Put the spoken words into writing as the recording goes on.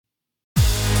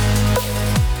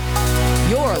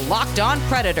You're Locked On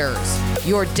Predators,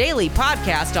 your daily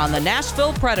podcast on the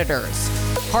Nashville Predators.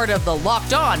 Part of the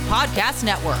Locked On Podcast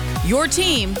Network, your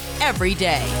team every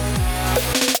day.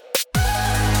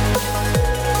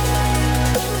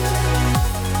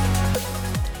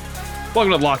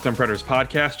 Welcome to the Locked On Predators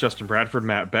podcast. Justin Bradford,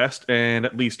 Matt Best, and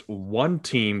at least one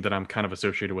team that I'm kind of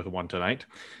associated with won tonight.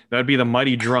 That would be the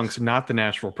Mighty Drunks, not the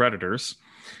Nashville Predators.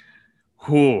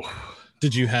 Whew.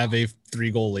 Did you have a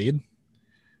 3-goal lead?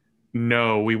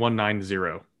 No, we won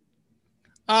 9-0.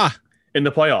 In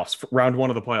the playoffs, round one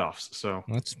of the playoffs. So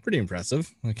that's pretty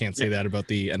impressive. I can't say that about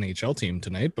the NHL team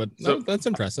tonight, but that's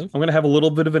impressive. I'm going to have a little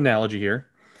bit of analogy here.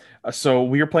 So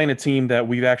we are playing a team that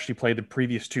we've actually played the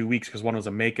previous 2 weeks because one was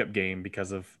a makeup game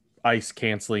because of ice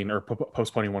canceling or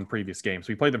postponing one previous game. So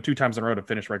we played them 2 times in a row to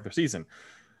finish regular season.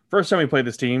 First time we played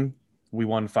this team, we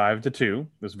won 5-2. It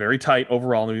was very tight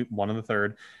overall, and we won in the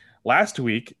third. Last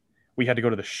week, we had to go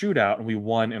to the shootout, and we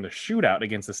won in the shootout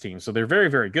against this team. So they're very,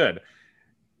 very good.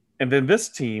 And then this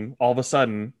team, all of a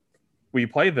sudden, we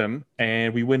play them,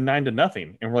 and we win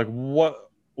 9-0. And we're like,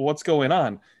 what's going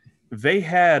on? They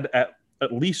had at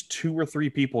least 2 or 3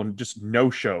 people and just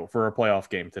no-show for a playoff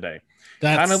game today.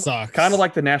 That sucks. Kind of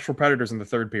like the Nashville Predators in the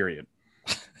third period.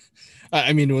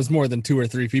 I mean, it was more than 2 or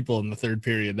 3 people in the third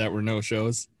period that were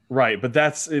no-shows. Right, but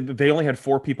they only had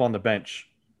 4 people on the bench.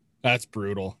 That's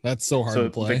brutal. That's so hard to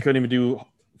play. They couldn't even do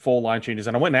full line changes.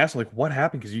 And I went and asked them, like, what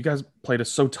happened? Because you guys played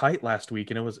us so tight last week,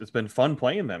 and it's been fun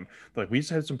playing them. But like, we just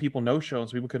had some people no-show, and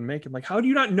some people couldn't make it. I'm like, how do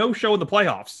you not no-show in the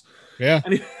playoffs? Yeah.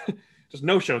 Just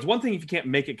no-show. It's one thing if you can't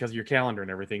make it because of your calendar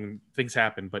and everything. Things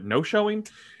happen. But no-showing?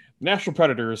 Nashville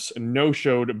Predators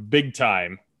no-showed big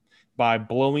time by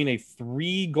blowing a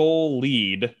 3-goal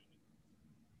lead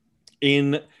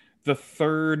in the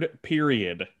third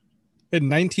period. In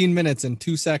 19 minutes and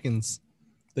 2 seconds.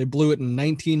 They blew it in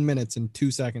 19 minutes and 2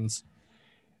 seconds.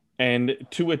 And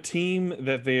to a team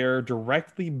that they're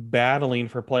directly battling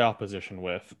for playoff position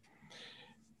with,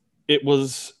 it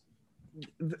was...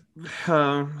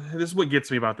 this is what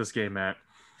gets me about this game, Matt.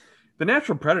 The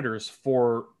Nashville Predators,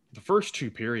 for the first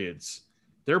 2 periods,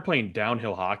 they're playing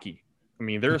downhill hockey. I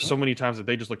mean, there are so many times that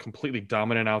they just look completely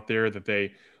dominant out there, that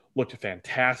they looked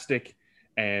fantastic,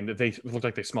 and they looked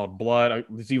like they smelled blood. I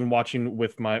was even watching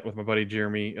with my buddy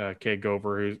Jeremy K.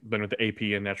 Gover, who's been with the AP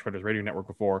and Nashville Predators Radio Network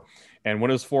before. And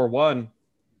when it was 4-1,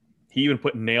 he even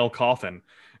put Nail Coffin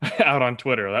out on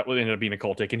Twitter. That ended up being a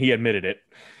cold take, and he admitted it.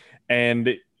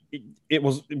 And it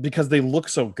was because they look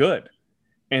so good.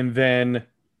 And then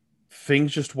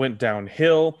things just went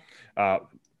downhill.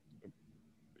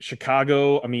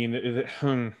 Chicago, I mean,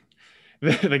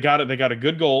 they got a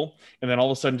good goal, and then all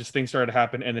of a sudden just things started to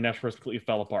happen, and the Nashville Predators completely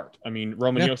fell apart. I mean,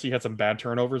 Roman Josi had some bad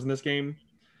turnovers in this game.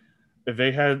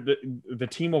 They had the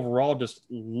team overall just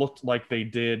looked like they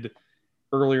did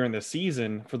earlier in the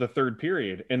season for the third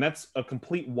period. And that's a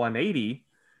complete 180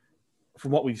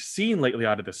 from what we've seen lately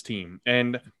out of this team.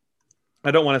 And I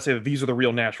don't want to say that these are the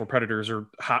real Nashville Predators or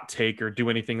hot take or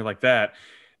do anything like that.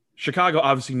 Chicago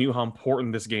obviously knew how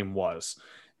important this game was.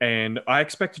 And I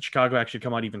expected Chicago actually to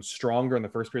come out even stronger in the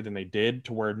first period than they did,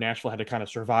 to where Nashville had to kind of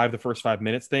survive the first 5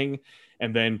 minutes thing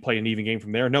and then play an even game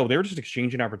from there. No, they were just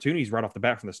exchanging opportunities right off the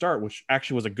bat from the start, which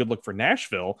actually was a good look for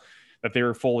Nashville, that they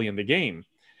were fully in the game.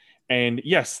 And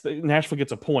yes, Nashville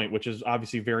gets a point, which is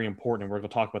obviously very important, and we're going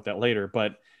to talk about that later.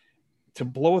 But to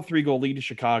blow a 3-goal lead to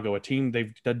Chicago, a team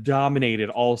they've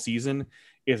dominated all season,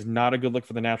 is not a good look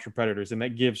for the Nashville Predators. And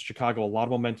that gives Chicago a lot of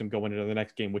momentum going into the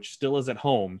next game, which still is at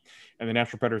home. And the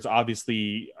Nashville Predators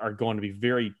obviously are going to be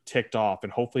very ticked off,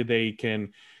 and hopefully they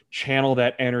can channel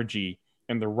that energy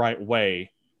in the right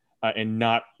way and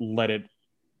not let it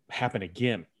happen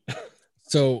again.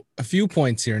 So a few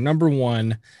points here. Number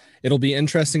one, it'll be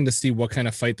interesting to see what kind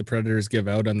of fight the Predators give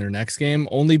out on their next game,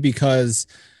 only because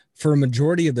for a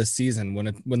majority of the season,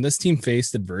 when this team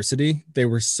faced adversity, they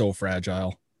were so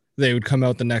fragile. They would come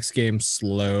out the next game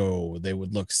slow. They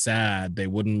would look sad. They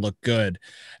wouldn't look good.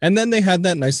 And then they had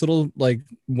that nice little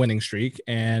winning streak,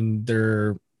 and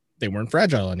they weren't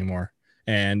fragile anymore.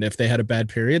 And if they had a bad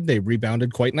period, they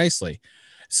rebounded quite nicely.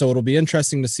 So it'll be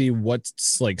interesting to see what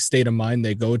state of mind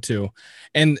they go to.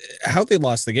 And how they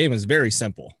lost the game is very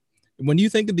simple. When you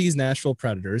think of these Nashville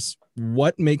Predators,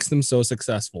 what makes them so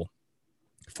successful?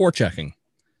 Forechecking.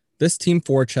 This team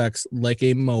forechecks like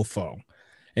a mofo.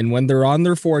 And when they're on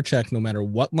their forecheck, no matter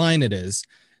what line it is,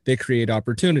 they create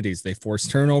opportunities. They force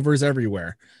turnovers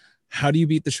everywhere. How do you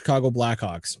beat the Chicago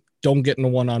Blackhawks? Don't get into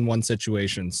one-on-one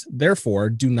situations. Therefore,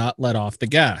 do not let off the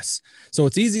gas. So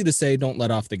it's easy to say don't let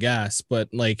off the gas, but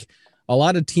a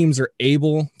lot of teams are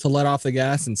able to let off the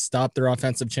gas and stop their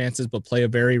offensive chances, but play a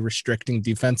very restricting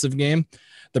defensive game.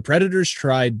 The Predators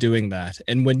tried doing that.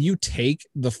 And when you take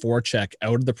the forecheck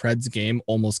out of the Preds game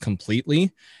almost completely,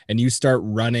 and you start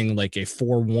running like a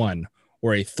 4-1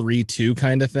 or a 3-2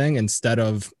 kind of thing, instead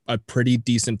of a pretty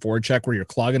decent forecheck where you're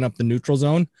clogging up the neutral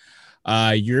zone,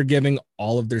 you're giving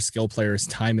all of their skill players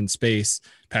time and space.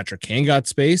 Patrick Kane got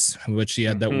space, which he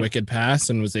had that wicked pass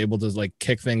and was able to like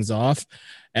kick things off.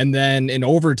 And then in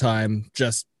overtime,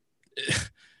 just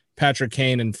Patrick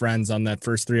Kane and friends on that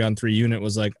first 3-on-3 unit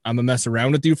was like, I'm gonna mess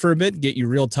around with you for a bit, get you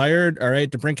real tired. All right,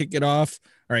 DeBrincat, get off.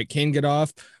 All right, Kane, get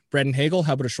off. Brendan Hagel,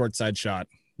 how about a short side shot?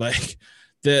 Like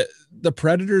the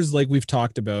Predators, like we've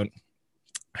talked about,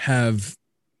 have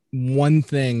one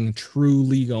thing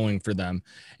truly going for them,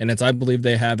 and it's I believe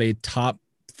they have a top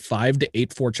 5 to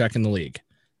 8 forecheck in the league.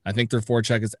 I think their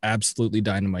forecheck is absolutely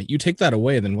dynamite. You take that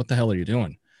away, then what the hell are you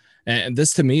doing? And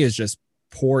this to me is just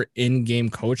poor in-game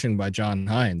coaching by John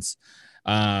Hines.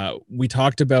 We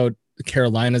talked about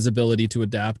Carolina's ability to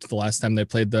adapt the last time they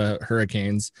played the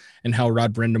Hurricanes, and how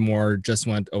Rod Brind'Amour just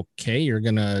went, okay, you're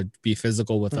going to be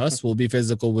physical with us. We'll be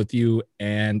physical with you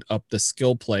and up the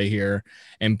skill play here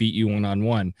and beat you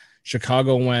one-on-one.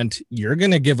 Chicago went, you're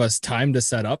going to give us time to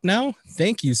set up now?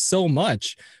 Thank you so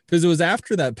much. Because it was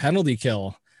after that penalty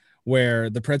kill where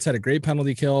the Preds had a great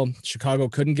penalty kill. Chicago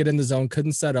couldn't get in the zone,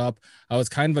 couldn't set up. I was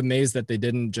kind of amazed that they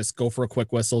didn't just go for a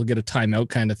quick whistle, get a timeout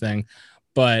kind of thing.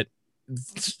 But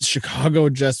Chicago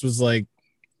just was like,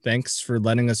 thanks for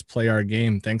letting us play our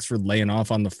game. Thanks for laying off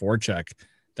on the forecheck.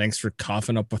 Thanks for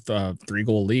coughing up with a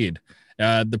 3-goal lead.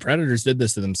 The Predators did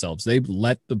this to themselves. They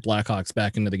let the Blackhawks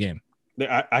back into the game.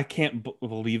 I can't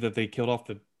believe that they killed off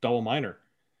the double minor.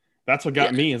 That's what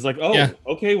got me. It's like,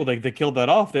 okay, well, they killed that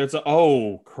off. There's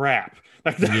crap.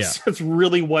 Like that's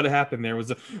really what happened. There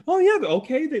was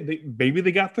okay, they maybe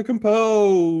they got the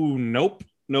compo. Nope,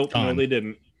 no, they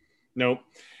didn't. Nope.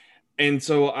 And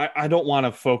so I don't want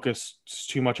to focus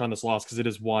too much on this loss because it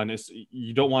is one.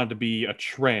 You don't want it to be a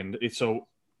trend. So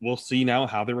we'll see now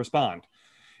how they respond.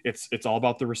 It's all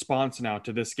about the response now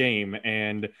to this game.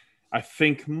 And I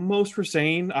think most were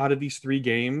saying out of these 3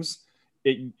 games,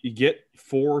 you get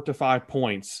 4 to 5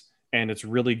 points, and it's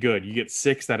really good. You get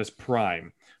 6, that is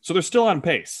prime. So they're still on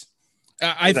pace.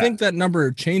 I think that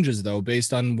number changes, though,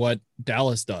 based on what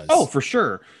Dallas does. Oh, for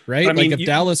sure. Right? But, if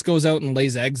Dallas goes out and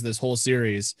lays eggs this whole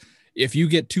series, if you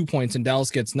get 2 points and Dallas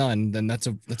gets none, then that's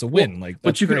a win.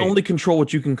 But you can only control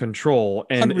what you can control.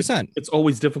 And 100%. It's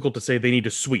always difficult to say they need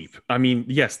to sweep. I mean,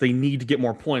 yes, they need to get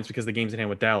more points because the game's in hand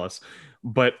with Dallas,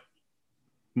 but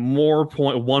 1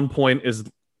 point is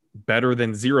better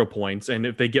than 0 points. And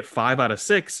if they get 5 out of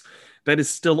 6, that is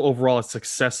still overall a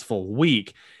successful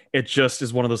week. It just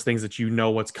is one of those things that you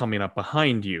know what's coming up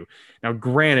behind you. Now,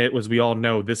 granted, as we all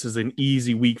know, this is an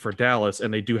easy week for Dallas,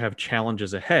 and they do have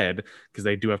challenges ahead because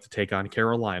they do have to take on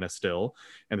Carolina still.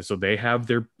 And so they have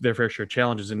their fair share of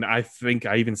challenges. And I think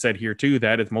I even said here too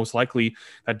that it's most likely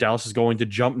that Dallas is going to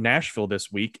jump Nashville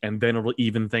this week, and then it'll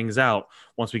even things out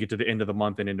once we get to the end of the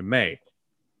month and into May.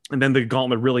 And then the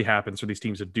gauntlet really happens for these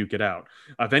teams to duke it out.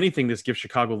 If anything, this gives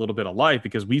Chicago a little bit of life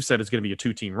because we've said it's going to be a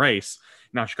 2-team race.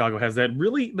 Now Chicago has that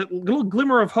little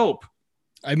glimmer of hope.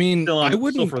 I mean,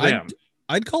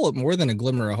 I'd call it more than a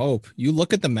glimmer of hope. You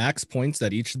look at the max points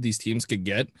that each of these teams could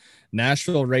get.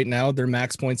 Nashville right now, their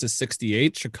max points is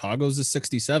 68. Chicago's is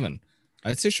 67.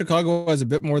 I'd say Chicago has a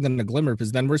bit more than a glimmer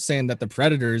because then we're saying that the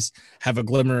Predators have a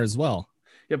glimmer as well.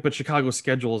 Yeah, but Chicago's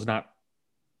schedule is not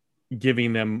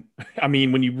giving them, I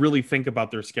mean, when you really think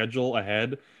about their schedule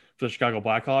ahead for the Chicago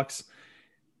Blackhawks,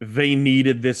 they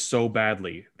needed this so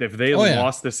badly. If they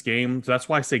lost this game, so that's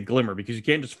why I say glimmer, because you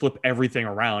can't just flip everything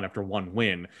around after one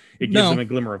win. It gives them a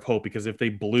glimmer of hope, because if they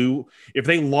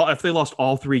lost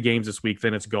all 3 games this week,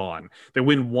 then it's gone. They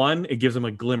win 1, it gives them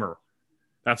a glimmer.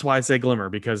 That's why I say glimmer,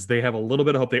 because they have a little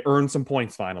bit of hope. They earned some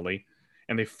points finally,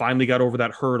 and they finally got over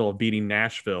that hurdle of beating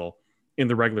Nashville in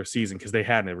the regular season, because they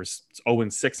hadn't. It was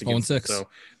 0-6 against them. So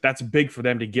that's big for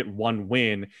them to get 1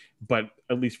 win, but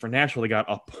at least for Nashville, they got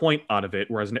a point out of it,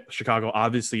 whereas Chicago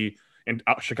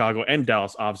and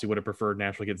Dallas obviously would have preferred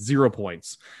Nashville get 0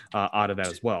 points out of that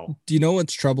as well. Do you know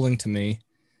what's troubling to me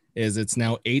is it's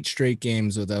now 8 straight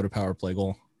games without a power play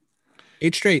goal.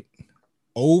 8 straight.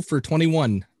 0 for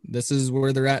 21. This is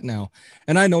where they're at now.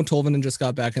 And I know Tolvanen just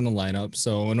got back in the lineup,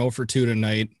 so an 0 for 2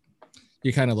 tonight,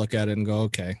 you kind of look at it and go,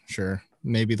 okay, sure,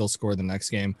 maybe they'll score the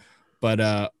next game. But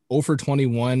 0 for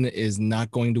 21 is not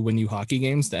going to win you hockey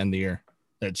games to end the year.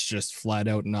 That's just flat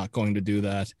out not going to do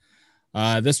that.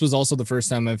 This was also the first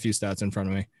time I have a few stats in front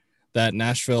of me that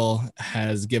Nashville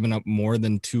has given up more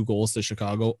than 2 goals to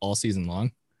Chicago all season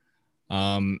long.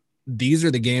 these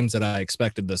are the games that I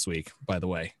expected this week, by the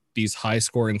way. These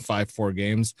high-scoring 5-4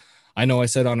 games. I know I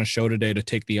said on a show today to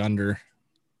take the under.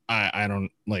 I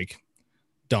don't like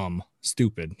dumb,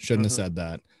 stupid. Shouldn't have said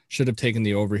that. Should have taken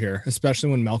the over here,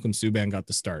 especially when Malcolm Subban got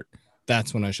the start.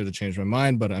 That's when I should have changed my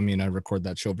mind. But I mean, I record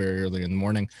that show very early in the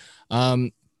morning.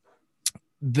 I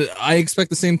expect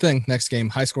the same thing next game,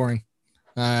 high scoring.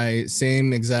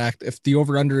 Same exact. If the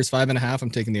over under is 5.5, I'm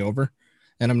taking the over.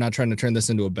 And I'm not trying to turn this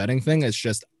into a betting thing. It's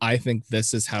just, I think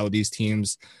this is how these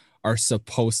teams are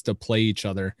supposed to play each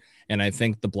other. And I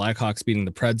think the Blackhawks beating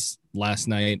the Preds last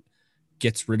night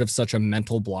gets rid of such a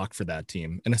mental block for that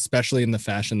team. And especially in the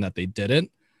fashion that they did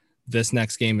it, this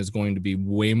next game is going to be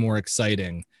way more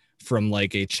exciting from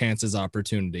like a chances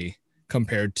opportunity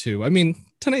compared to, I mean,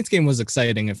 tonight's game was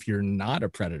exciting if you're not a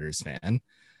Predators fan.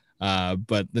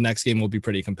 But the next game will be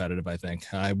pretty competitive, I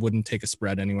think. I wouldn't take a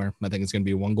spread anywhere. I think it's going to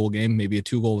be a 1-goal game, maybe a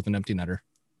 2-goal with an empty netter.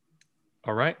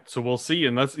 All right, so we'll see.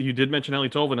 And you did mention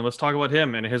Eeli Tolvanen, and let's talk about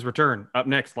him and his return. Up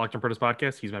next, Locked On Predators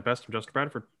podcast. He's my best. I'm Justin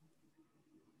Bradford.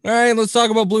 All right, let's talk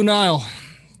about Blue Nile.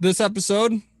 This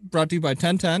episode brought to you by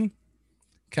 1010,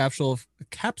 capsule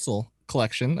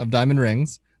collection of diamond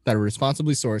rings that are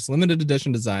responsibly sourced, limited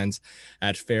edition designs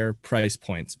at fair price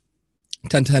points.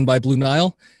 1010 by Blue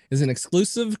Nile is an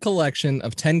exclusive collection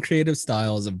of 10 creative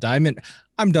styles of diamond.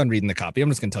 I'm done reading the copy. I'm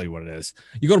just going to tell you what it is.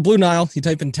 You go to Blue Nile, you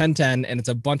type in 1010, and it's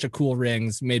a bunch of cool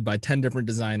rings made by 10 different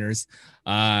designers.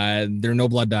 They're no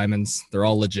blood diamonds. They're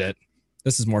all legit.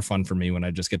 This is more fun for me when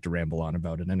I just get to ramble on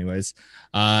about it anyways.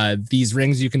 These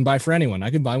rings you can buy for anyone. I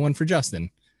could buy one for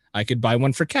Justin. I could buy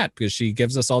one for Kat because she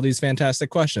gives us all these fantastic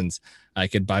questions. I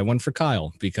could buy one for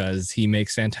Kyle because he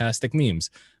makes fantastic memes.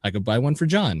 I could buy one for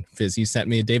John because he sent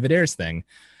me a David Ayres thing.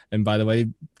 And by the way,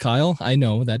 Kyle, I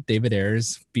know that David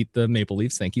Ayres beat the Maple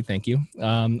Leafs. Thank you. Thank you.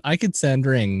 I could send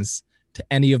rings to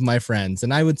any of my friends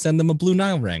and I would send them a Blue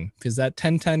Nile ring because that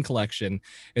 1010 collection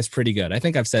is pretty good. I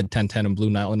think I've said 1010 and Blue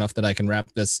Nile enough that I can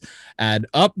wrap this ad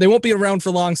up. They won't be around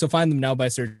for long, so find them now by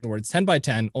searching the words 10 by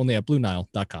 10 only at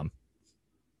BlueNile.com.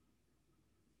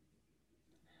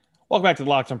 Welcome back to the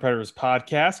Locked On Predators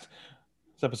podcast.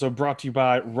 This episode brought to you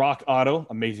by Rock Auto.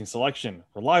 Amazing selection,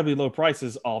 reliably low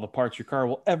prices, all the parts your car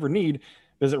will ever need.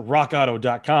 Visit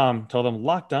rockauto.com. Tell them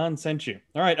Locked On sent you.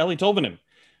 All right, Eeli Tolvanen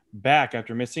back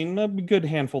after missing a good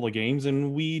handful of games,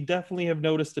 and we definitely have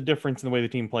noticed a difference in the way the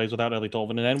team plays without Eeli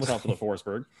Tolvanen and without Filip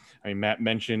Forsberg. I mean, Matt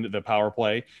mentioned the power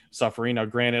play suffering. Now,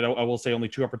 granted, I will say only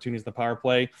 2 opportunities in the power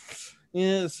play.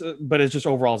 Yes, but it's just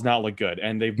overall has not looked good,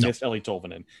 and they've missed Eeli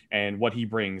Tolvanen and what he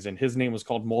brings. And his name was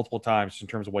called multiple times in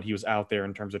terms of what he was out there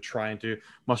in terms of trying to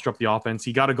muster up the offense.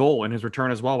 He got a goal in his return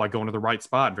as well by going to the right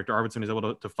spot. Victor Arvidsson is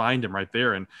able to find him right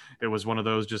there, and it was one of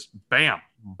those just bam,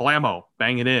 blammo,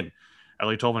 bang it in.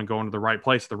 Eeli Tolvanen going to the right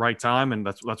place at the right time, and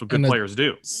that's what good players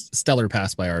do. Stellar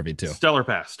pass by RV too. Stellar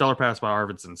pass by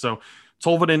Arvidsson. So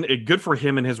Tolvanen, good for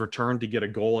him in his return to get a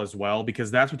goal as well, because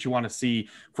that's what you want to see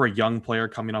for a young player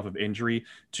coming off of injury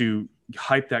to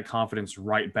hype that confidence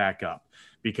right back up.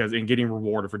 Because in getting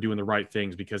rewarded for doing the right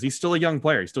things, because he's still a young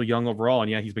player, he's still young overall, and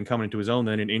yeah, he's been coming into his own.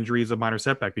 Then an injury is a minor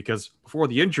setback, because before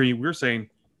the injury, we were saying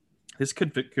this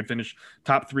could finish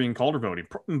top 3 in Calder voting.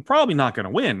 Probably not going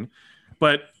to win,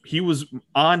 but he was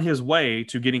on his way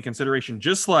to getting consideration,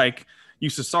 just like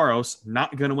Juuse Saros,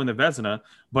 not going to win the Vezina,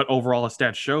 but overall his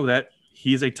stats show that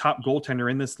he's a top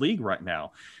goaltender in this league right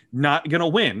now. Not going to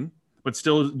win, but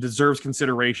still deserves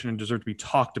consideration and deserves to be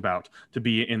talked about to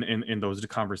be in those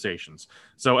conversations.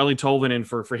 So Eeli Tolvanen,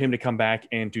 for him to come back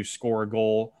and to score a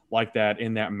goal like that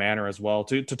in that manner as well,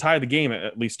 to tie the game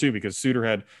at least too, because Suter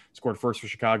had scored first for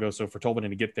Chicago. So for Tolvanen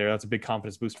to get there, that's a big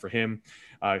confidence boost for him.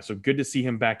 So good to see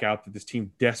him back out. That this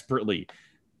team desperately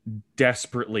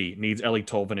needs Eeli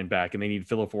Tolvanen back, and they need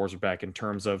Filip Forsberg back in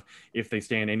terms of if they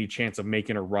stand any chance of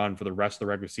making a run for the rest of the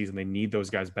regular season. They need those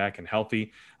guys back and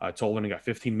healthy. Tolvanen got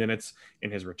 15 minutes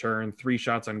in his return, 3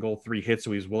 shots on goal, 3 hits,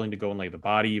 so he's willing to go and lay the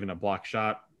body, even a block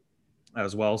shot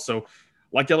as well. So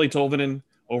like Eeli Tolvanen,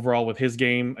 overall with his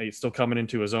game, he's still coming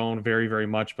into his own very, very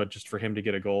much, but just for him to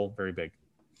get a goal, very big.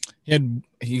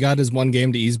 He got his one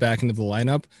game to ease back into the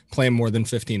lineup. Play him more than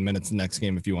 15 minutes the next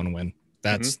game if you want to win.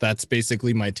 That's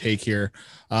basically my take here.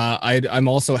 I'm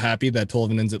also happy that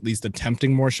Tolvanen's at least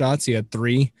attempting more shots. He had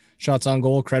 3 shots on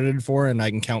goal credited for, and I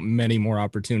can count many more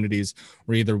opportunities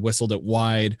where he either whistled it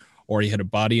wide or he hit a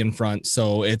body in front.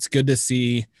 So it's good to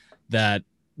see that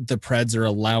the Preds are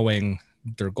allowing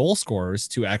their goal scorers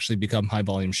to actually become high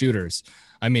volume shooters.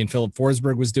 I mean, Filip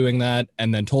Forsberg was doing that,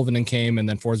 and then Tolvanen came, and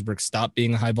then Forsberg stopped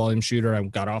being a high volume shooter. I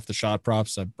got off the shot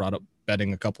props. I've brought up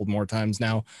betting a couple more times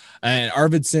now. And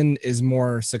Arvidsson is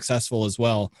more successful as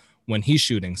well when he's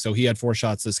shooting. So he had 4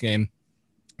 shots this game.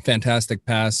 fantastic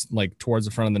pass like towards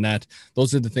the front of the net.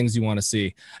 Those are the things you want to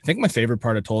see. I think my favorite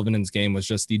part of Tolvanen's game was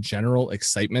just the general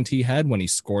excitement he had when he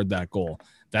scored that goal.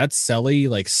 That Selly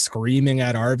like screaming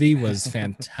at Arvey was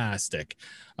fantastic.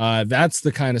 That's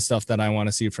the kind of stuff that I want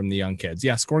to see from the young kids.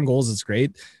 Yeah, scoring goals is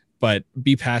great, but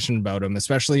be passionate about them,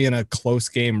 especially in a close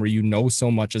game where you know so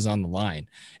much is on the line.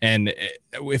 And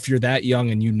if you're that young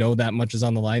and you know that much is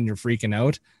on the line, you're freaking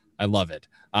out. I love it.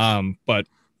 But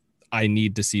I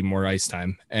need to see more ice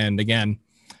time. And again,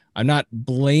 I'm not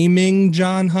blaming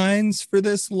John Hines for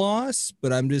this loss,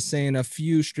 but I'm just saying a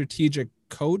few strategic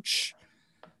coach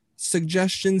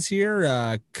suggestions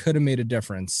here could have made a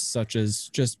difference, such as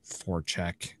just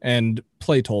forecheck and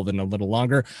play Tolvanen a little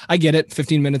longer. I get it.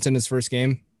 15 minutes in his first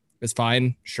game is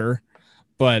fine. Sure.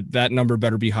 But that number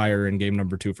better be higher in game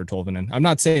number 2 for Tolvanen. I'm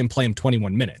not saying play him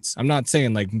 21 minutes. I'm not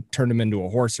saying like turn him into a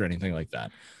horse or anything like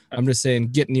that. I'm just saying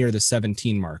get near the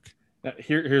 17 mark.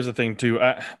 Here's the thing too.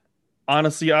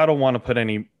 Honestly, I don't want to put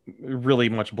any really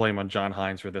much blame on John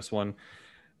Hines for this one,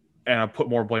 and I put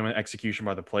more blame on execution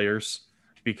by the players,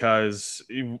 because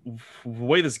the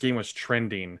way this game was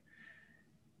trending,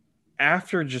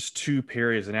 after just 2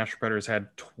 periods, the Nashville Predators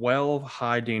had 12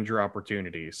 high danger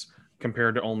opportunities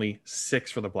compared to only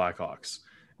 6 for the Blackhawks.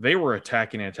 They were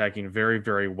attacking very,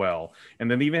 very well,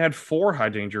 and then they even had 4 high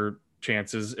danger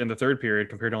chances in the third period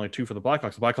compared to only 2 for the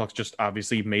Blackhawks. The Blackhawks just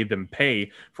obviously made them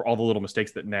pay for all the little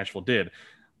mistakes that Nashville did.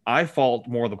 I fault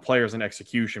more the players in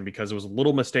execution, because it was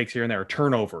little mistakes here and there. A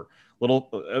turnover,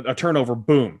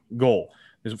 boom, goal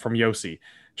from Yossi.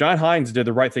 John Hines did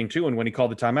the right thing too, and when he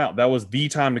called the timeout, that was the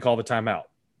time to call the timeout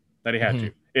that he had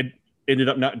to. It ended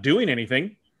up not doing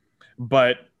anything,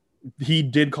 but he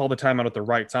did call the timeout at the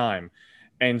right time.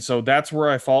 And so that's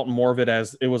where I fault more of it,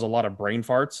 as it was a lot of brain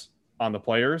farts on the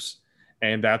players.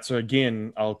 And that's,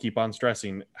 again, I'll keep on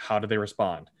stressing, how do they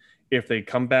respond? If they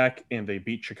come back and they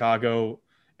beat Chicago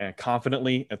and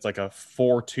confidently, it's like a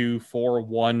 4-2,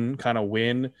 4-1 kind of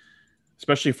win,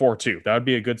 especially 4-2. That would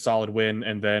be a good solid win,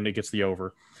 and then it gets the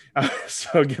over.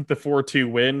 So get the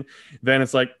 4-2 win, then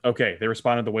it's like, okay, they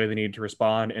responded the way they needed to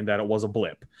respond, and that it was a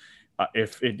blip.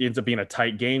 If it ends up being a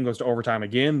tight game, goes to overtime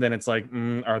again, then it's like,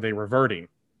 are they reverting?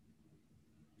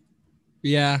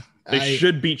 Yeah. They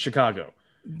should beat Chicago.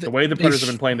 The way the Predators have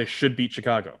been playing, they should beat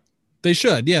Chicago. They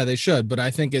should. Yeah, they should. But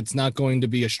I think it's not going to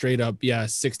be a straight up,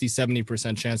 60,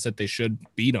 70% chance that they should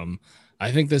beat them.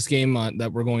 I think this game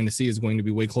that we're going to see is going to be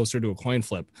way closer to a coin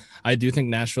flip. I do think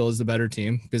Nashville is the better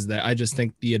team, because I just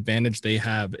think the advantage they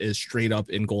have is straight up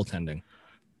in goaltending.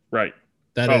 Right.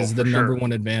 That is the number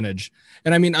one advantage.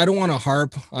 And I mean, I don't want to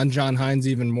harp on John Hines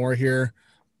even more here,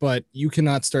 but you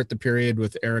cannot start the period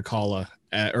with Erik Haula,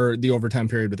 or the overtime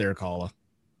period with Erik Haula.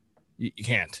 You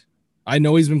can't. I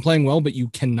know he's been playing well, but you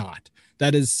cannot.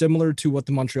 That is similar to what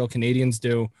the Montreal Canadiens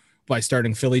do by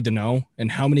starting Philly Deneau.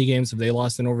 And how many games have they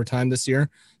lost in overtime this year?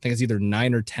 I think it's either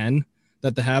 9 or 10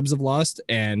 that the Habs have lost.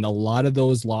 And a lot of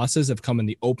those losses have come in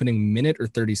the opening minute or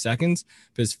 30 seconds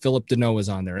because Philip Deneau is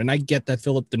on there. And I get that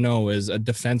Philip Deneau is a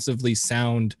defensively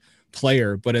sound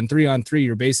player, but in 3-on-3,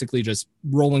 you're basically just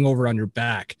rolling over on your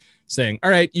back, saying, all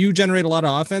right, you generate a lot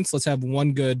of offense. Let's have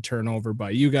one good turnover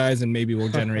by you guys, and maybe we'll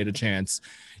generate a chance.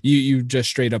 You just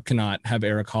straight up cannot have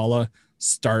Erik Haula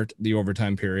start the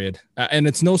overtime period. And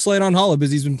it's no slight on Haula,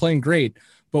 because he's been playing great.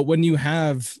 But when you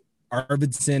have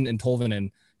Arvidsson and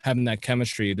Tolvanen having that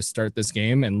chemistry to start this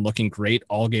game and looking great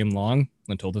all game long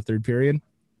until the third period,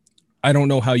 I don't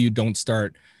know how you don't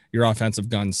start your offensive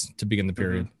guns to begin the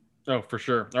period. Oh, for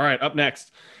sure. All right, up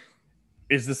next.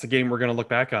 Is this a game we're going to look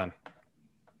back on?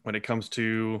 When it comes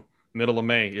to middle of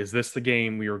May, is this the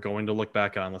game we are going to look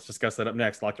back on? Let's discuss that up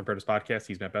next. Locked On Predators podcast.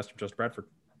 He's Matt Best from Joseph Bradford.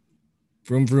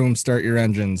 Vroom, vroom, start your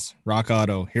engines. Rock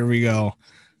Auto. Here we go.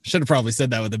 Should have probably said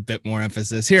that with a bit more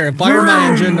emphasis. Here, fire my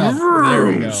engine up. There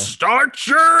we go. Start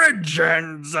your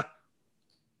engines.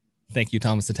 Thank you,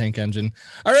 Thomas the Tank Engine.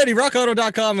 Alrighty,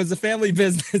 rockauto.com is a family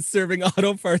business serving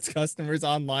auto parts customers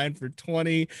online for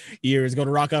 20 years. Go to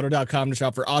rockauto.com to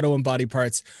shop for auto and body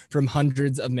parts from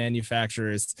hundreds of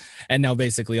manufacturers. And now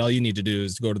basically all you need to do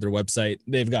is go to their website.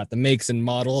 They've got the makes and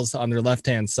models on their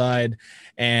left-hand side.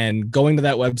 And going to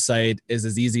that website is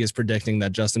as easy as predicting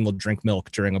that Justin will drink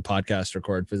milk during a podcast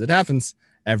record, because it happens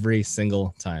every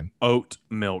single time. Oat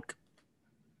milk.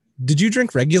 Did you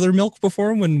drink regular milk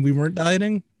before when we weren't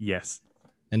dieting? Yes.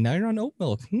 And now you're on oat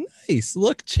milk. Nice.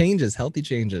 Look, changes, healthy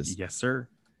changes. Yes, sir.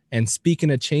 And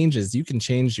speaking of changes, you can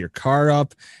change your car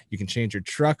up. You can change your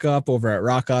truck up over at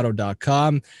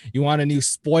rockauto.com. You want a new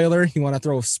spoiler? You want to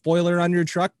throw a spoiler on your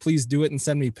truck? Please do it and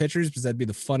send me pictures, because that'd be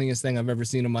the funniest thing I've ever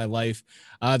seen in my life.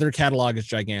 Their catalog is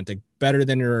gigantic, better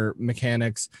than your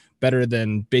mechanics, better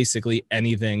than basically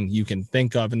anything you can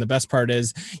think of. And the best part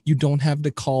is you don't have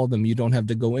to call them. You don't have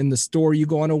to go in the store. You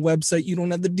go on a website. You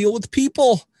don't have to deal with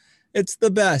people. It's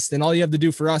the best. And all you have to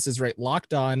do for us is write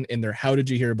Locked On in their How Did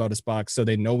You Hear About Us box, so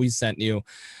they know we sent you.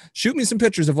 Shoot me some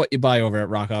pictures of what you buy over at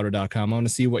rockauto.com. I want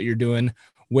to see what you're doing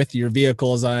with your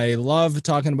vehicles. I love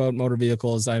talking about motor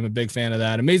vehicles. I'm a big fan of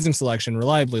that. Amazing selection,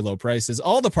 reliably low prices,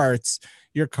 all the parts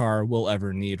your car will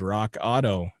ever need.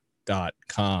 rockauto.com.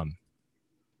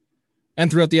 And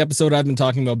throughout the episode, I've been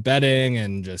talking about betting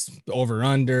and just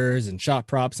over-unders and shot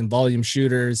props and volume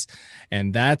shooters.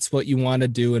 And that's what you want to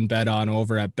do and bet on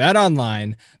over at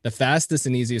BetOnline, the fastest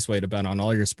and easiest way to bet on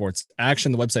all your sports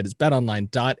action. The website is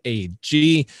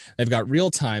betonline.ag. They've got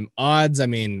real-time odds. I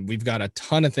mean, we've got a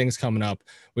ton of things coming up.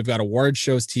 We've got award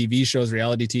shows, TV shows,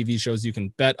 reality TV shows you can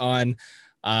bet on.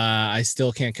 I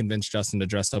still can't convince Justin to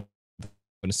dress up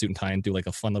in a suit and tie and do like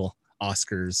a fun little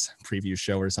Oscars preview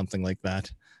show or something like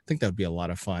that. I think that would be a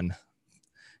lot of fun.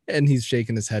 And he's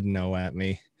shaking his head no at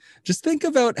me. Just think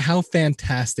about how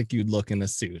fantastic you'd look in a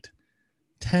suit.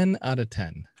 10 out of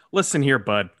 10. Listen here,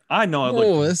 bud. I know I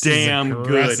look damn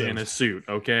good in a suit,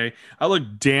 okay? I look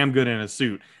damn good in a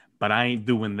suit, but I ain't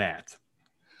doing that.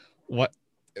 What?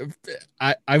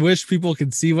 I wish people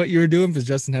could see what you were doing, because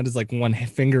Justin had his like one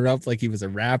finger up like he was a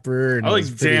rapper. And I look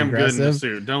damn aggressive. Good in a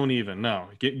suit. Don't even know.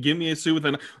 Give me a suit with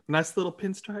a nice little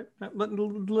pinstripe, that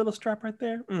little strap right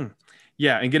there.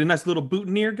 Yeah, and get a nice little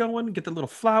boutonniere going. Get the little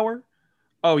flower.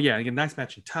 Oh yeah, and get a nice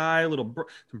matching tie,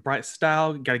 some bright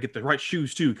style. Got to get the right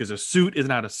shoes too, because a suit is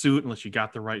not a suit unless you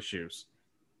got the right shoes.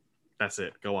 That's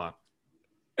it. Go on.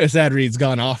 This ad read's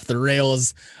gone off the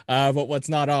rails, but what's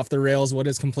not off the rails, what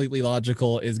is completely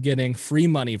logical, is getting free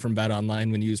money from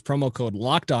BetOnline when you use promo code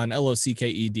LOCKEDON,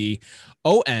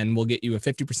 LOCKEDON, will get you a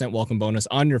 50% welcome bonus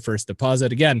on your first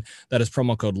deposit. Again, that is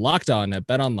promo code LOCKEDON at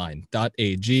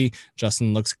betonline.ag.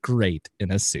 Justin looks great in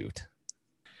a suit.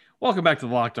 Welcome back to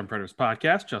the Locked On Predators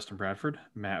podcast. Justin Bradford,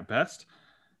 Matt Best.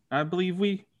 I believe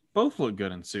we both look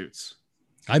good in suits.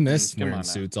 I miss wearing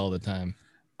suits all the time.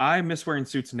 I miss wearing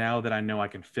suits now that I know I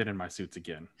can fit in my suits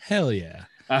again. Hell yeah.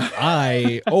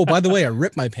 By the way, I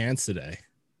ripped my pants today.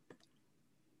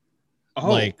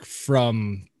 Oh. Like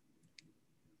from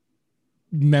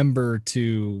member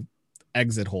to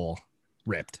exit hole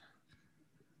ripped.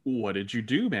 What did you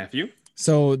do, Matthew?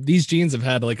 So these jeans have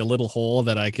had like a little hole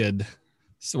that I could,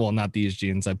 well, not these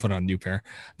jeans, I put on a new pair,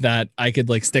 that I could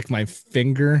like stick my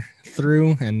finger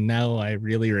through, and now I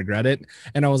really regret it.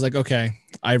 And I was like, okay,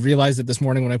 I realized it this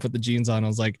morning when I put the jeans on. I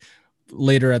was like,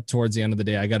 later towards the end of the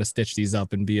day, I got to stitch these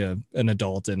up and be an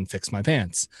adult and fix my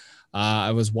pants.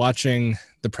 I was watching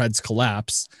the Preds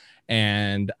collapse,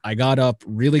 and I got up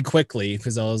really quickly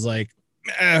because I was like,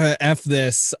 F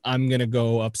this, I'm going to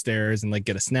go upstairs and like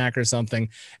get a snack or something.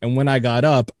 And when I got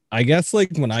up, I guess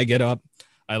like when I get up,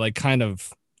 I like kind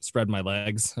of spread my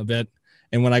legs a bit.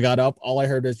 And when I got up, all I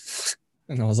heard is,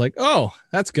 and I was like, oh,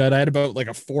 that's good. I had about like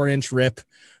a 4-inch rip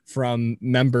from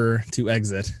member to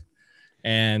exit.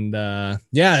 And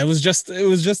yeah, it was just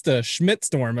a Schmidt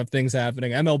storm of things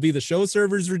happening. MLB, the show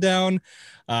servers were down.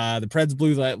 The Preds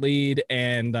blew that lead,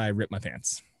 and I ripped my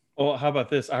pants. Well, how about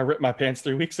this? I ripped my pants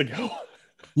 3 weeks ago.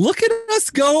 Look at us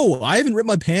go. I haven't ripped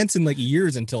my pants in like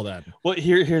years until then. Well,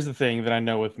 here's the thing that I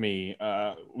know with me.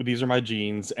 These are my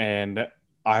jeans, and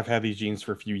I've had these jeans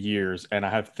for a few years, and I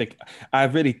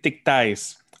have really thick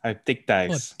thighs. I have thick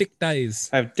thighs. Oh, thick thighs.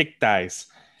 I have thick thighs.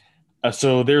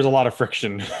 So there's a lot of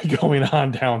friction going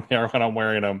on down there when I'm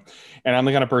wearing them. And I'm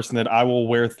the kind of person that I will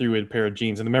wear through a pair of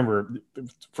jeans. And remember,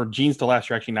 for jeans to last,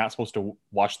 you're actually not supposed to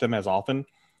wash them as often.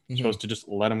 You're supposed to just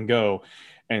let them go.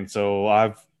 And so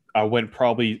I went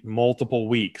probably multiple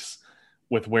weeks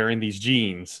with wearing these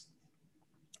jeans,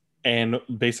 and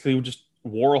basically just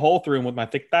wore a hole through them with my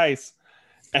thick thighs.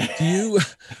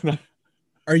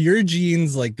 Are your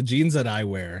jeans like the jeans that I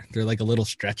wear? They're like a little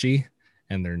stretchy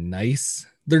and they're nice.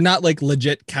 They're not like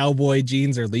legit cowboy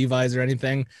jeans or Levi's or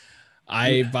anything.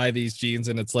 I buy these jeans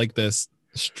and it's like this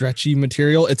stretchy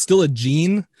material. It's still a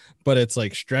jean, but it's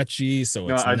like stretchy, so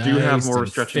it's I do have more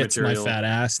stretchy fits material. My fat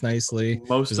ass nicely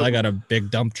because I got a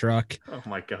big dump truck. Oh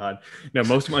my god! No,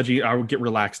 most of my jeans I would get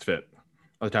relaxed fit.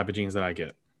 Are the type of jeans that I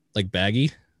get. Like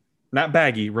baggy, not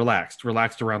baggy, relaxed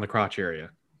around the crotch area.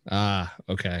 Ah,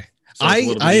 okay. So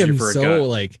I am so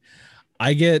like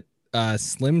I get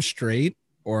slim straight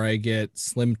or I get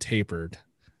slim tapered.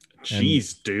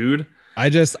 Jeez, dude.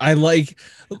 I like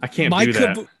I can't do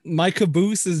that. My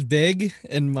caboose is big,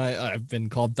 and I've been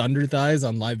called thunder thighs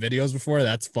on live videos before.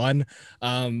 That's fun.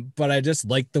 But I just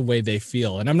like the way they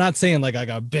feel. And I'm not saying like I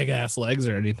got big ass legs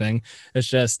or anything. It's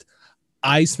just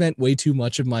I spent way too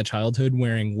much of my childhood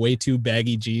wearing way too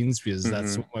baggy jeans because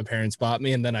that's what my parents bought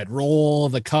me. And then I'd roll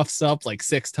the cuffs up like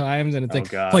 6 times, and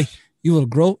it's like, wait, you will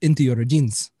grow into your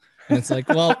jeans. And it's like,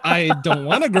 well, I don't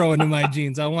want to grow into my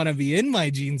jeans. I want to be in my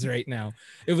jeans right now.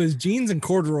 It was jeans and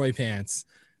corduroy pants.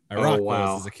 I rocked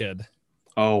those as a kid.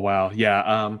 Oh, wow.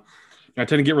 Yeah. I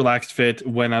tend to get relaxed fit.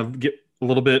 When I get a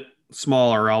little bit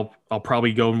smaller, I'll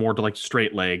probably go more to like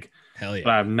straight leg. Hell yeah.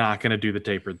 But I'm not going to do the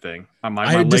tapered thing.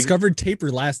 I discovered taper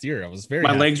last year. I was very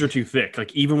happy. Legs are too thick.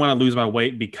 Like even when I lose my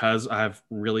weight, because I have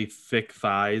really thick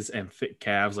thighs and thick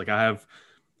calves, like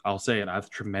I'll say it, I have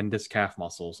tremendous calf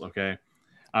muscles. Okay.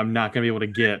 I'm not going to be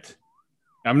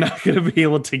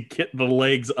able to get the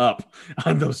legs up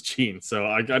on those jeans. So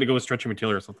I got to go with stretching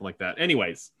material or something like that.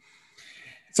 Anyways,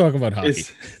 let's talk about hockey.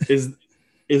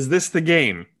 Is this the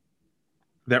game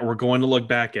that we're going to look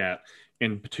back at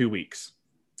in 2 weeks?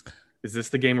 Is this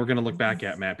the game we're going to look back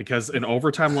at, Matt? Because an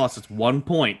overtime loss, it's 1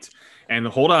 point. And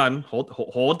hold on. Let's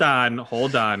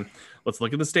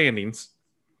look at the standings.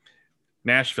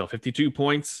 Nashville, 52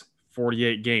 points,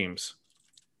 48 games.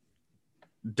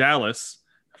 Dallas,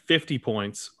 50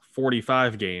 points,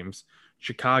 45 games.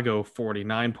 Chicago,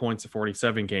 49 points,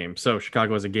 47 games. So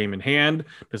Chicago has a game in hand.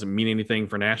 Doesn't mean anything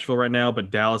for Nashville right now,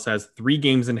 but Dallas has 3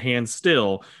 games in hand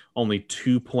still, only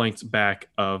 2 points back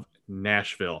of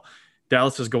Nashville.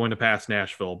 Dallas is going to pass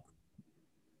Nashville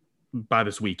by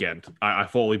this weekend. I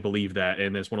fully believe that,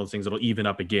 and it's one of those things that'll even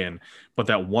up again. But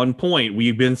that 1 point,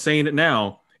 we've been saying it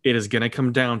now, it is going to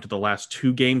come down to the last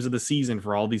 2 games of the season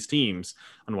for all these teams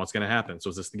on what's going to happen.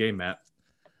 So is this the game, Matt?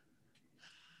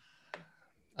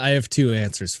 I have 2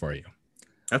 answers for you.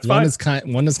 That's fine.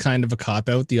 One is kind of a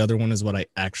cop-out. The other one is what I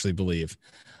actually believe.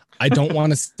 I don't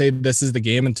want to say this is the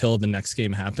game until the next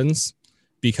game happens,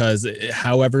 because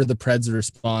however the Preds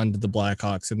respond to the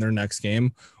Blackhawks in their next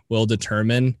game will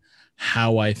determine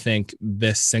how I think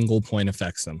this single point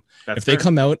affects them. If they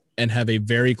come out and have a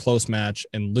very close match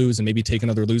and lose and maybe take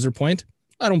another loser point,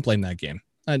 I don't blame that game.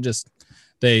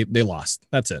 They lost.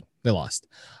 That's it. They lost.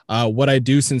 What I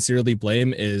do sincerely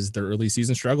blame is their early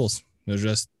season struggles. There's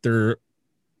just their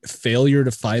failure to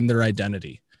find their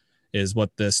identity is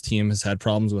what this team has had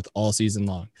problems with all season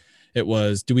long. It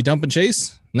was, do we dump and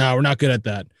chase? No, we're not good at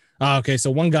that. Okay, so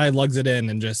one guy lugs it in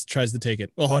and just tries to take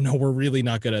it. Oh, no, we're really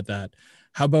not good at that.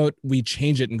 How about we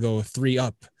change it and go 3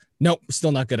 up? Nope, we're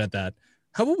still not good at that.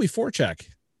 How about we forecheck?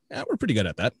 Yeah, we're pretty good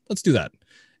at that. Let's do that.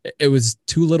 It was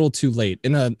too little too late.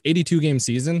 In an 82-game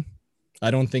season,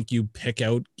 I don't think you pick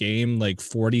out game like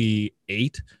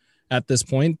 48 at this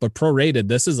point, but prorated,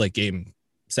 this is like game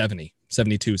 70,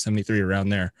 72, 73, around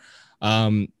there.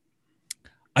 I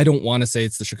don't want to say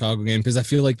it's the Chicago game because I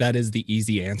feel like that is the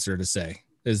easy answer to say,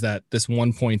 is that this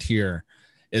 1 point here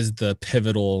is the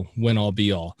pivotal win all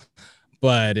be all.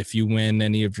 But if you win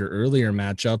any of your earlier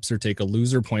matchups or take a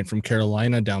loser point from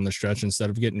Carolina down the stretch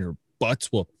instead of getting your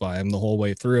butts whooped by them the whole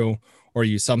way through, or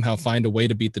you somehow find a way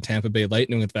to beat the Tampa Bay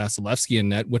Lightning with Vasilevsky in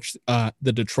net, which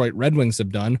the Detroit Red Wings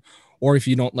have done, or if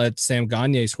you don't let Sam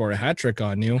Gagner score a hat trick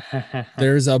on you,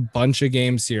 there's a bunch of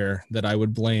games here that I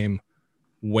would blame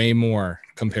way more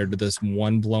compared to this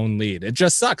one blown lead. It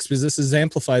just sucks because this is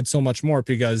amplified so much more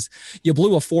because you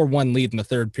blew a 4-1 lead in the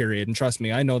third period. And trust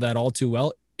me, I know that all too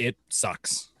well. It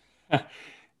sucks.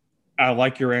 I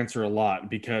like your answer a lot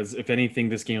because if anything,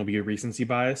 this game will be a recency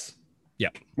bias. Yeah.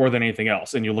 More than anything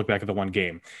else. And you look back at the one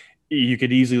game. You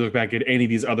could easily look back at any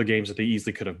of these other games that they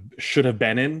easily should have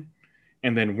been in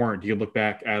and then weren't. You could look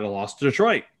back at a loss to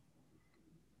Detroit,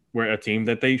 where a team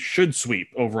that they should sweep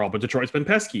overall, but Detroit's been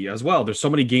pesky as well. There's so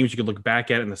many games you could look back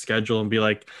at in the schedule and be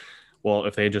like, well,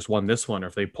 if they had just won this one, or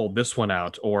if they pulled this one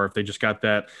out, or if they just got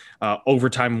that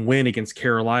overtime win against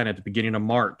Carolina at the beginning of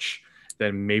March,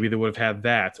 then maybe they would have had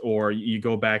that. Or you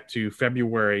go back to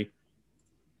February,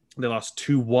 they lost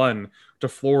 2-1 to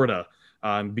Florida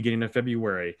beginning of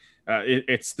February.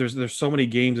 There's so many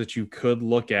games that you could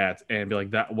look at and be like,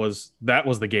 that was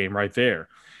the game right there.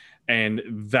 And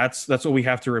that's what we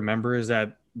have to remember, is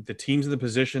that the teams in the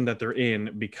position that they're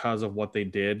in because of what they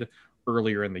did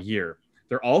earlier in the year.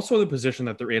 They're also in the position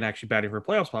that they're in actually batting for a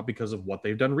playoff spot because of what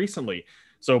they've done recently.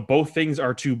 So both things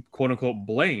are to quote unquote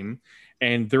blame,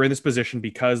 and they're in this position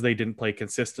because they didn't play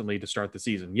consistently to start the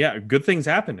season. Yeah, good things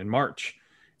happened in March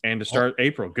and to start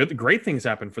April. Great things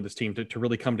happened for this team to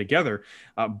really come together.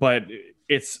 But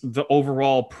It's the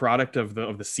overall product of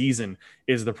the season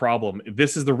is the problem.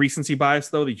 This is the recency bias,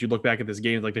 though, that you look back at this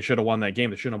game, like they should have won that game.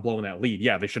 They shouldn't have blown that lead.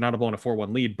 Yeah, they should not have blown a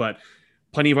 4-1 lead, but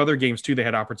plenty of other games, too, they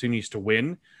had opportunities to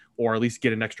win or at least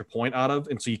get an extra point out of.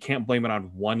 And so you can't blame it on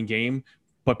one game,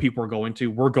 but people are going to.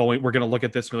 We're going to look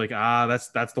at this and be like,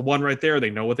 that's the one right there. They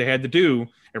know what they had to do.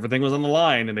 Everything was on the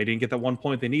line, and they didn't get that 1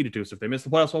 point they needed to. So if they missed the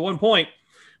playoffs by 1 point,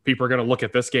 people are going to look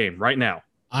at this game right now.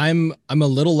 I'm a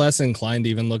little less inclined to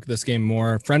even look at this game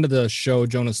more. Friend of the show,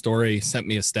 Jonah Story, sent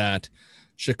me a stat.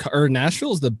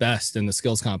 Nashville's the best in the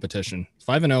skills competition,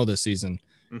 5-0 this season.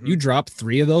 Mm-hmm. You drop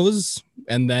 3 of those,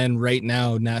 and then right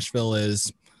now Nashville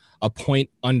is a point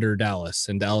under Dallas,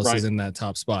 and Dallas is in that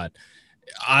top spot.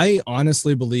 I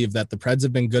honestly believe that the Preds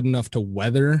have been good enough to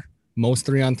weather most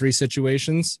 3-on-3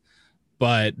 situations,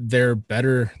 but they're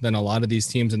better than a lot of these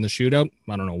teams in the shootout.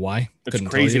 I don't know why. It's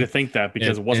crazy to think that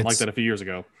because it wasn't like that a few years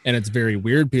ago. And it's very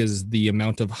weird because the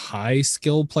amount of high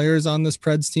skill players on this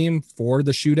Preds team for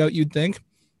the shootout, you'd think,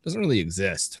 doesn't really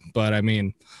exist. But I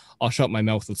mean, I'll shut my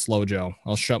mouth with Slow Joe.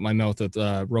 I'll shut my mouth with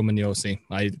Roman Josi.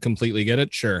 I completely get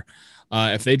it. Sure.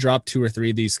 If they drop 2 or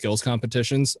 3 of these skills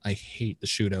competitions, I hate the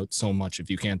shootout so much, if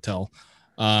you can't tell.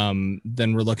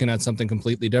 Then we're looking at something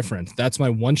completely different. That's my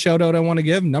one shout out I want to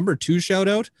give. Number 2 shout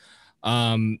out.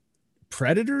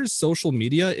 Predators social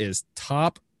media is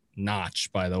top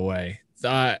notch, by the way.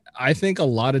 I think a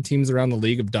lot of teams around the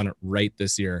league have done it right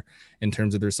this year in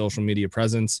terms of their social media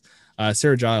presence.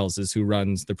 Sarah Giles is who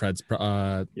runs the Preds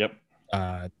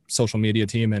social media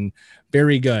team, and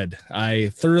very good.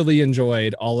 I thoroughly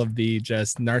enjoyed all of the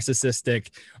just narcissistic,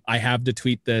 I have to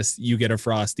tweet this, you get a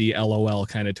Frosty, LOL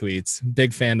kind of tweets.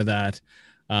 Big fan of that.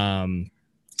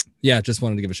 Just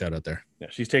wanted to give a shout out there. Yeah,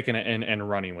 she's taking it and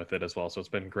running with it as well, so it's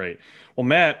been great. Well,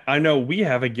 Matt, I know we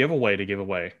have a giveaway to give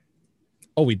away.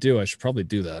 Oh, we do. I should probably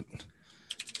do that.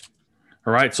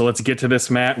 All right, so let's get to this,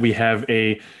 Matt. We have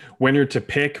a winner to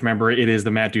pick. Remember, it is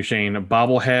the Matt Duchene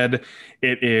bobblehead.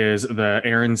 It is the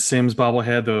Aaron Sims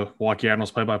bobblehead, the Milwaukee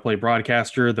Admirals play-by-play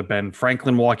broadcaster, the Ben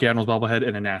Franklin Milwaukee Admirals bobblehead,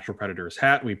 and a Nashville Predators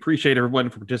hat. We appreciate everyone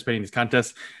for participating in these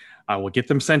contests. I will get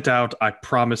them sent out. I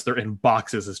promise they're in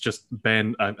boxes. It's just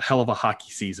been a hell of a hockey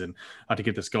season to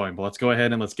get this going. But let's go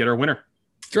ahead and let's get our winner.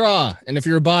 Draw. And if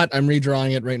you're a bot, I'm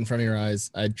redrawing it right in front of your eyes.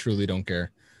 I truly don't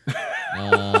care.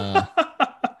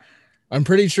 I'm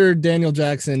pretty sure Daniel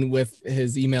Jackson, with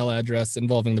his email address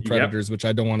involving the Predators, which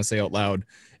I don't want to say out loud,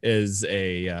 is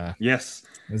a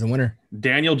winner.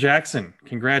 Daniel Jackson,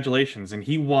 congratulations. And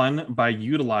he won by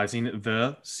utilizing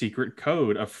the secret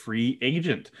code, a free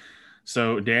agent.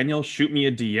 So Daniel, shoot me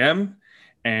a DM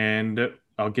and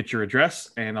I'll get your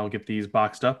address and I'll get these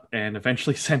boxed up and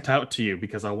eventually sent out to you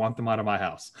because I want them out of my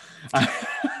house.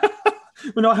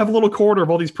 We now have a little quarter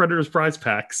of all these Predators prize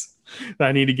packs that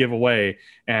I need to give away,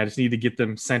 and I just need to get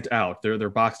them sent out. They're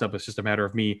boxed up. It's just a matter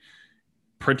of me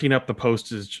printing up the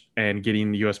postage and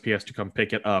getting the USPS to come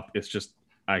pick it up. It's just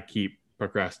I keep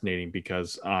procrastinating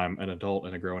because I'm an adult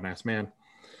and a grown-ass man.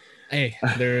 Hey,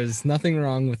 there is nothing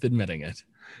wrong with admitting it.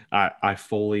 I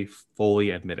fully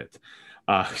admit it.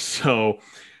 So,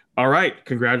 all right.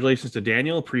 Congratulations to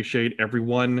Daniel. Appreciate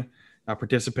everyone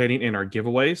participating in our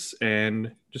giveaways,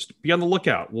 and just be on the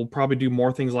lookout. We'll probably do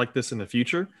more things like this in the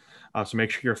future. So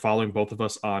make sure you're following both of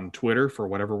us on Twitter for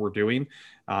whatever we're doing.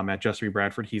 At Justin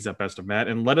Bradford, he's at Best of Matt,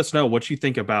 and let us know what you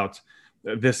think about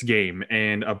this game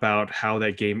and about how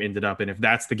that game ended up, and if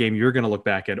that's the game you're going to look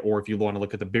back at, or if you want to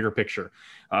look at the bigger picture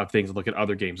of things and look at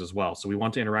other games as well. So we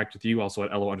want to interact with you also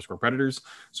at LO_Predators.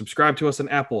 Subscribe to us on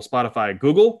Apple, Spotify,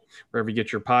 Google, wherever you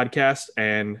get your podcast.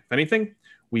 And if anything,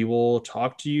 we will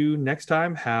talk to you next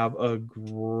time. Have a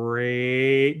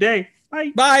great day.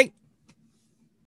 Bye. Bye.